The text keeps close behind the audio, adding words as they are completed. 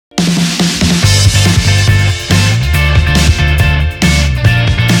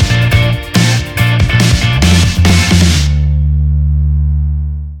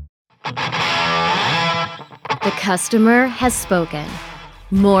customer has spoken.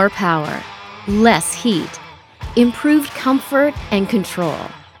 More power, less heat, improved comfort and control.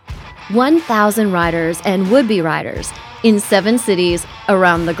 1,000 riders and would-be riders in 7 cities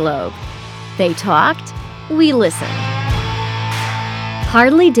around the globe. They talked, we listened.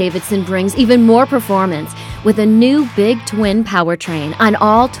 Harley-Davidson brings even more performance with a new big twin powertrain on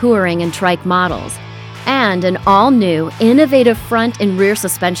all touring and trike models, and an all-new innovative front and rear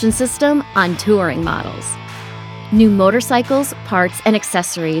suspension system on touring models. New motorcycles, parts, and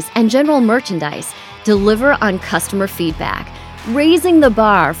accessories, and general merchandise deliver on customer feedback, raising the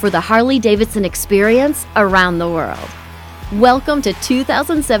bar for the Harley-Davidson experience around the world. Welcome to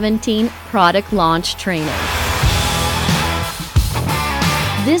 2017 Product Launch Training.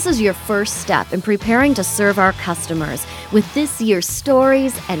 This is your first step in preparing to serve our customers with this year's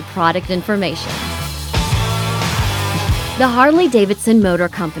stories and product information. The Harley-Davidson Motor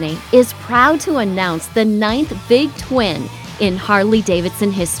Company is proud to announce the 9th big twin in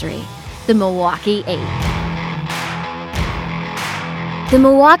Harley-Davidson history, the Milwaukee 8. The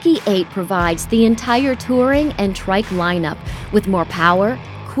Milwaukee 8 provides the entire touring and trike lineup with more power,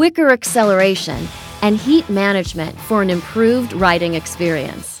 quicker acceleration, and heat management for an improved riding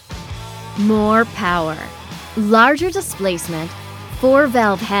experience. More power, larger displacement,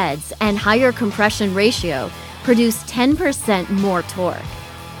 4-valve heads, and higher compression ratio produce 10% more torque.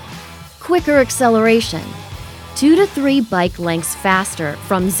 Quicker acceleration, 2 to 3 bike lengths faster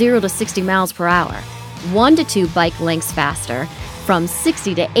from 0 to 60 miles per hour, 1 to 2 bike lengths faster from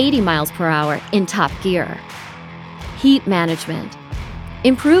 60 to 80 miles per hour in top gear. Heat management,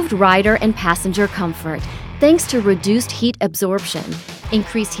 improved rider and passenger comfort thanks to reduced heat absorption,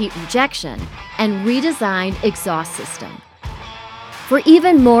 increased heat rejection, and redesigned exhaust system. For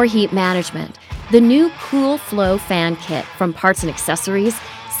even more heat management, the new Cool Flow fan kit from Parts and Accessories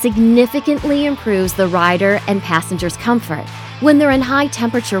significantly improves the rider and passenger's comfort when they're in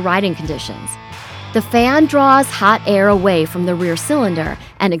high-temperature riding conditions. The fan draws hot air away from the rear cylinder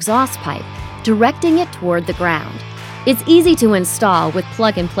and exhaust pipe, directing it toward the ground. It's easy to install with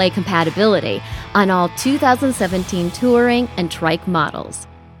plug-and-play compatibility on all 2017 touring and trike models.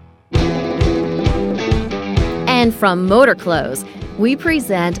 And from Motor Clothes, we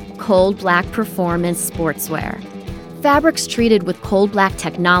present Cold Black Performance Sportswear. Fabrics treated with cold black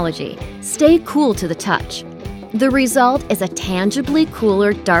technology stay cool to the touch. The result is a tangibly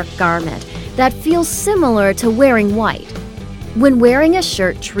cooler dark garment that feels similar to wearing white. When wearing a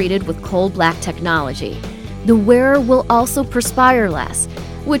shirt treated with cold black technology, the wearer will also perspire less,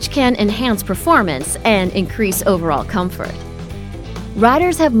 which can enhance performance and increase overall comfort.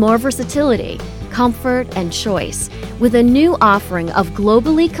 Riders have more versatility, comfort, and choice with a new offering of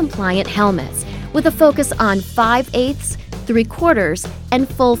globally compliant helmets with a focus on 5/8, 3/4, and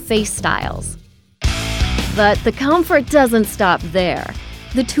full face styles. But the comfort doesn't stop there.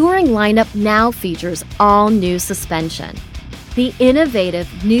 The touring lineup now features all new suspension. The innovative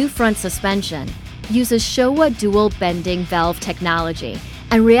new front suspension uses Showa dual bending valve technology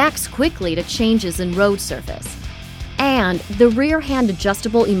and reacts quickly to changes in road surface. And the rear hand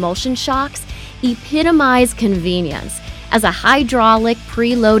adjustable emulsion shocks epitomize convenience, as a hydraulic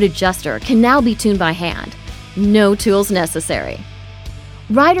preload adjuster can now be tuned by hand. No tools necessary.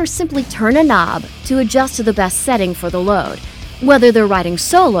 Riders simply turn a knob to adjust to the best setting for the load, whether they're riding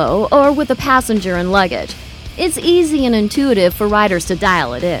solo or with a passenger and luggage. It's easy and intuitive for riders to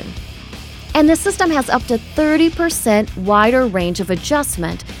dial it in. And the system has up to 30% wider range of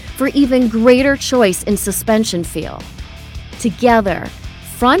adjustment for even greater choice in suspension feel. Together,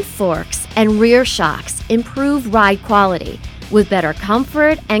 front forks and rear shocks improve ride quality with better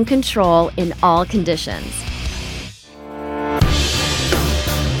comfort and control in all conditions.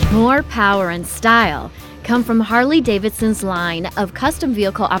 More power and style come from Harley-Davidson's line of custom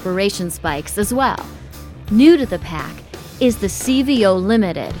vehicle operations bikes as well. New to the pack is the CVO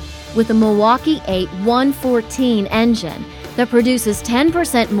Limited with a Milwaukee 8 114 engine that produces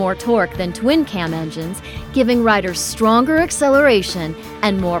 10% more torque than twin-cam engines, giving riders stronger acceleration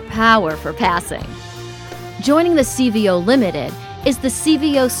and more power for passing. Joining the CVO Limited is the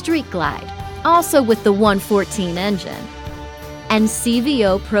CVO Street Glide, also with the 114 engine. And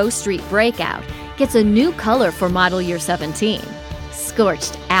CVO Pro Street Breakout gets a new color for model year 17,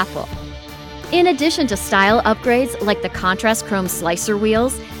 Scorched Apple. In addition to style upgrades like the contrast chrome slicer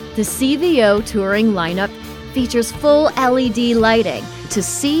wheels, the CVO touring lineup features full LED lighting to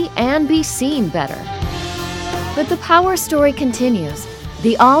see and be seen better. But the power story continues.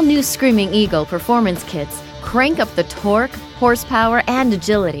 The all-new Screaming Eagle performance kits crank up the torque, horsepower, and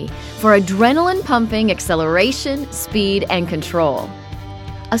agility for adrenaline-pumping acceleration, speed, and control.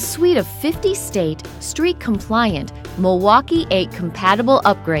 a suite of 50-state, street-compliant, Milwaukee 8 compatible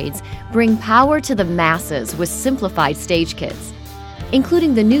upgrades bring power to the masses with simplified stage kits,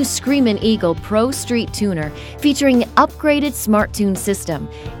 including the new Screamin' Eagle Pro Street Tuner featuring an upgraded Smart Tune system,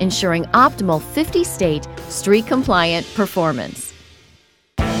 ensuring optimal 50-state, street-compliant performance.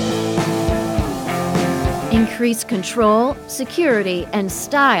 Increased control, security, and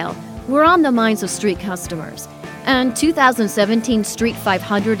style were on the minds of street customers, and 2017 Street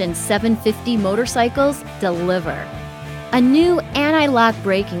 500 and 750 motorcycles deliver. A new anti-lock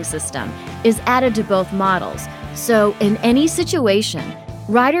braking system is added to both models, so in any situation,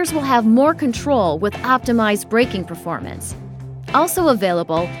 riders will have more control with optimized braking performance. Also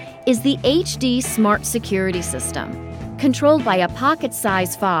available is the HD Smart Security System, controlled by a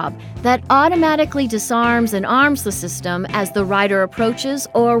pocket-sized fob that automatically disarms and arms the system as the rider approaches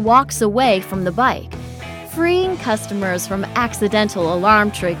or walks away from the bike, freeing customers from accidental alarm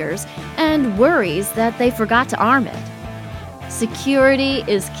triggers and worries that they forgot to arm it. Security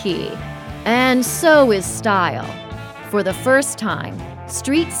is key, and so is style. For the first time,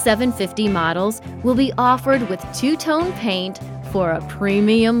 Street 750 models will be offered with two-tone paint for a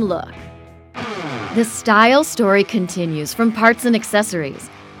premium look. The style story continues from Parts and Accessories.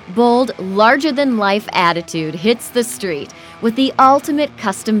 Bold, larger-than-life attitude hits the street with the ultimate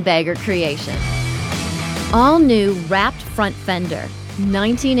custom bagger creation. All-new wrapped front fender,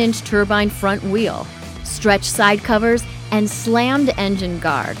 19-inch turbine front wheel, stretch side covers, and slammed engine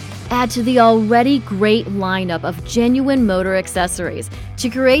guard add to the already great lineup of genuine motor accessories to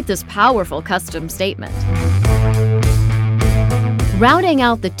create this powerful custom statement. Rounding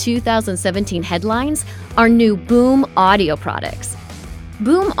out the 2017 headlines are new Boom Audio products.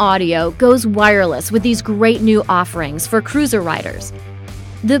 Boom Audio goes wireless with these great new offerings for cruiser riders.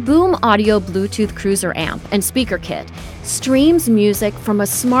 The Boom Audio Bluetooth Cruiser Amp and Speaker Kit streams music from a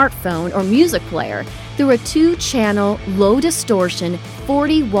smartphone or music player through a 2-channel, low-distortion,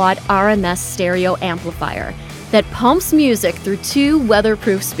 40-watt RMS stereo amplifier that pumps music through 2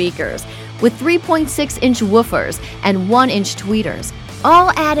 weatherproof speakers with 3.6-inch woofers and 1-inch tweeters,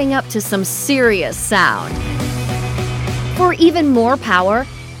 all adding up to some serious sound. For even more power,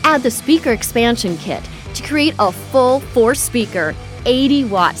 add the Speaker Expansion Kit to create a full 4-speaker,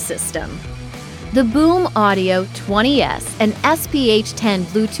 80-watt system. The Boom Audio 20S and SPH10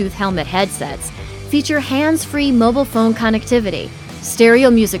 Bluetooth helmet headsets feature hands-free mobile phone connectivity,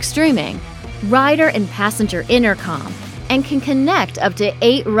 stereo music streaming, rider and passenger intercom, and can connect up to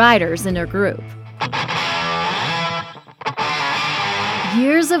 8 riders in a group.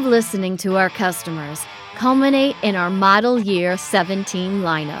 Years of listening to our customers culminate in our model year 17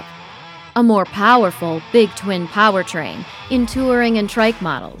 lineup. A more powerful big twin powertrain in touring and trike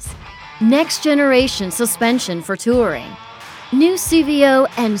models. Next generation suspension for touring. New CVO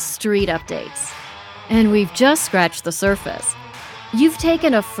and street updates. And we've just scratched the surface. You've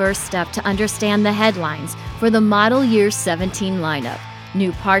taken a first step to understand the headlines for the model year 17 lineup,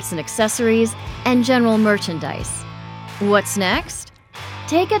 new parts and accessories, and general merchandise. What's next?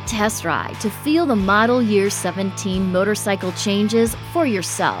 Take a test ride to feel the model year 17 motorcycle changes for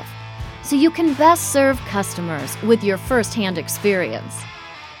yourself, so you can best serve customers with your first-hand experience.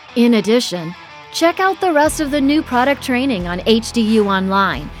 In addition, check out the rest of the new product training on HDU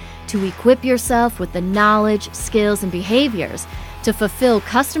Online to equip yourself with the knowledge, skills, and behaviors to fulfill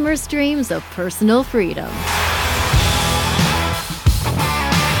customers' dreams of personal freedom.